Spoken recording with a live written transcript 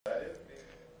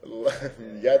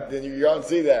Then you're on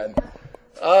C then.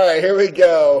 All right, here we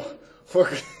go. Here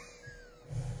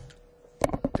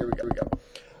we go.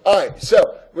 All right,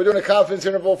 so we're doing a confidence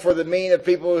interval for the mean of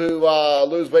people who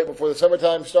lose weight before the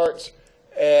summertime starts.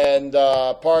 And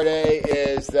part A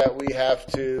is that we have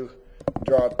to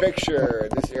draw a picture.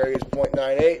 This area is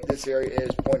 0.98. This area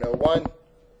is 0.01.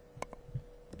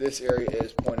 This area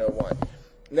is 0.01.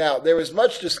 Now, there was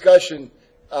much discussion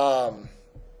about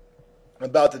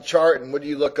the chart and what do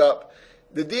you look up.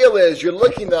 The deal is you're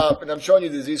looking up, and I'm showing you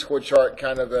the Z-score chart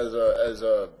kind of as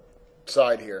a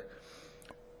side here.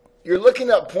 You're looking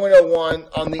up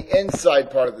 0.01 on the inside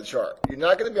part of the chart. You're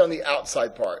not going to be on the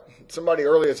outside part. Somebody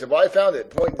earlier said, well, I found it.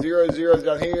 0.00 is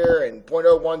down here and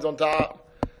 0.01 is on top.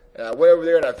 And I went over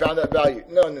there and I found that value.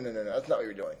 No. That's not what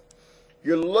you're doing.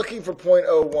 You're looking for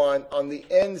 0.01 on the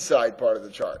inside part of the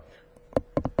chart.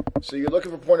 So you're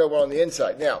looking for 0.01 on the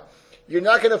inside. Now, you're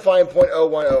not going to find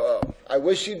 0.0100. I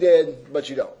wish you did, but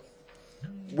you don't.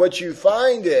 What you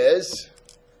find is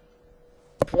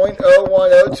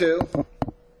 0.0102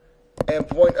 and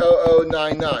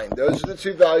 0.0099. Those are the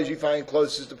two values you find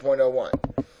closest to 0.01.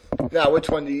 Now, which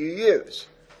one do you use?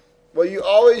 Well, you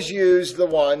always use the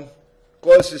one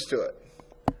closest to it.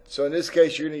 So in this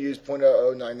case, you're going to use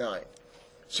 0.0099.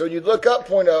 So when you look up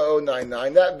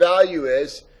 0.0099, that value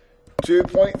is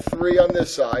 2.3 on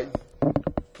this side,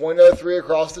 0.03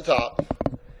 across the top.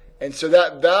 And so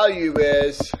that value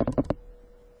is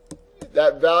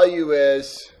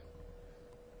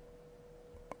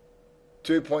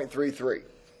 2.33.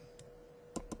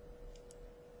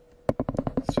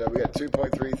 So we got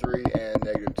 2.33 and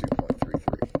negative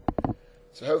 2.33.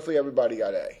 So hopefully everybody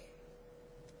got A.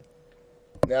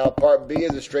 Now part B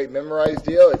is a straight memorized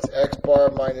deal. It's x bar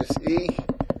minus E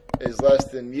is less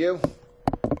than mu,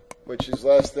 which is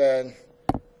less than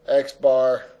x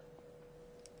bar,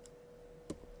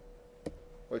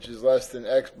 which is less than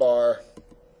x bar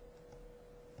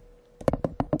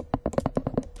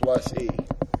plus E.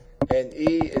 And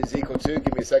E is equal to,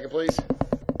 give me a second please.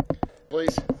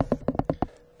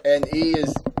 And E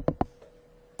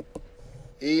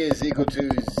is equal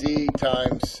to Z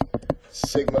times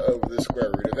sigma over the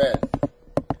square root of n.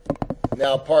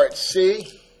 Now part C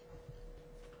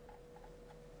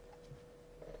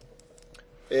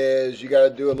is you got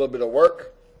to do a little bit of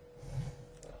work.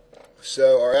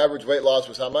 So our average weight loss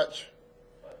was how much?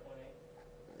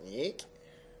 5.8.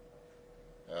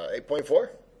 8.4.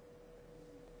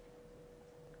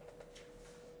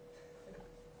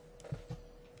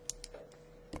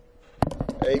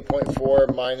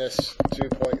 8.4 minus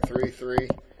 2.33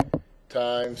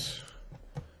 times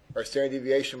our standard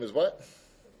deviation was what?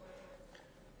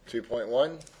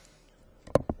 2.1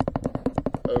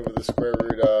 over the square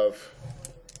root of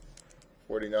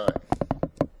 49.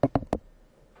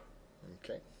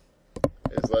 Okay.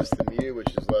 Is less than mu, which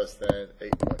is less than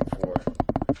 8.4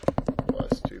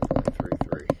 plus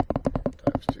 2.33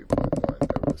 times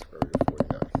 2.1 over the square root of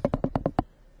 49.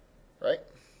 Right?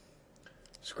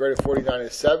 Square root of 49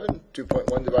 is 7.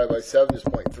 2.1 divided by 7 is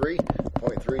 0.3.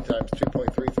 0.3 times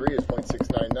 2.33 is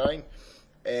 0.699.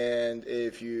 And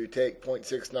if you take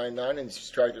 0.699 and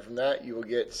subtract it from that, you will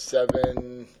get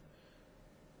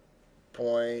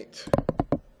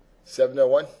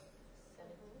 7.701.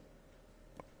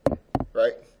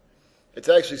 Right? It's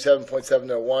actually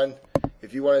 7.701.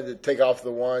 If you wanted to take off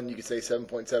the 1, you could say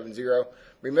 7.70.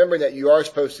 Remember that you are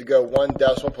supposed to go one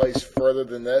decimal place further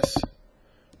than this.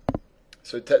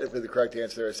 So technically the correct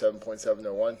answer there is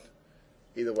 7.701.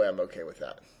 Either way, I'm okay with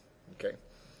that. Okay.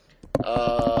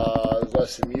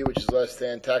 Less than mu, which is less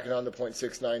than, tacking on to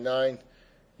 0.699,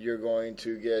 you're going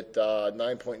to get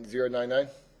 9.099.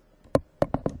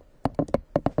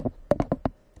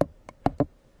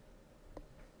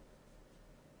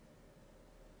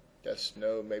 Yes,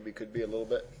 no, maybe could be a little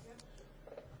bit.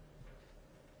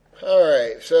 All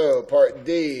right, so part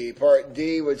D. Part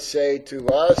D would say to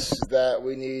us that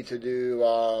we need to do,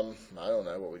 I don't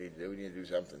know what we need to do. We need to do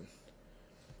something.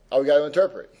 Oh, we got to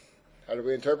interpret. How do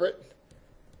we interpret?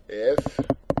 If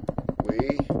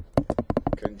we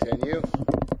continue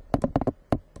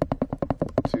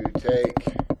to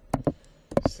take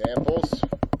samples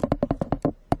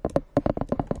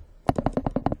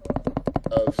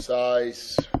of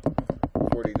size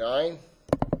 49,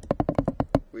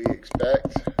 we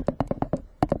expect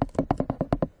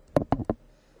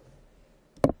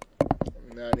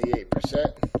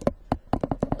 98%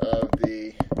 of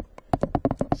the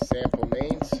sample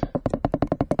means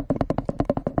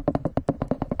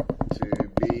to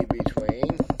be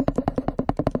between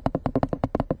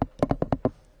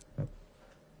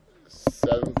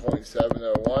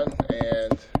 7.701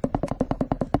 and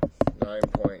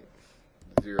 9.099.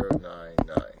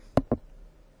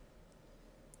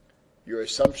 Your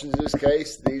assumptions in this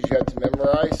case, these you have to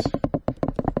memorize.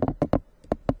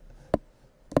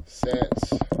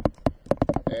 Since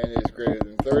n is greater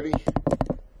than 30,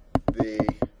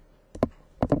 the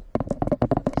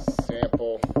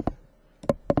sample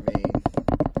mean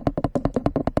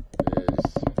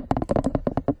is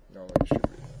normally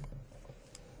distributed.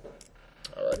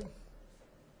 Alrighty.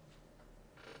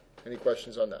 Any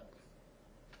questions on that?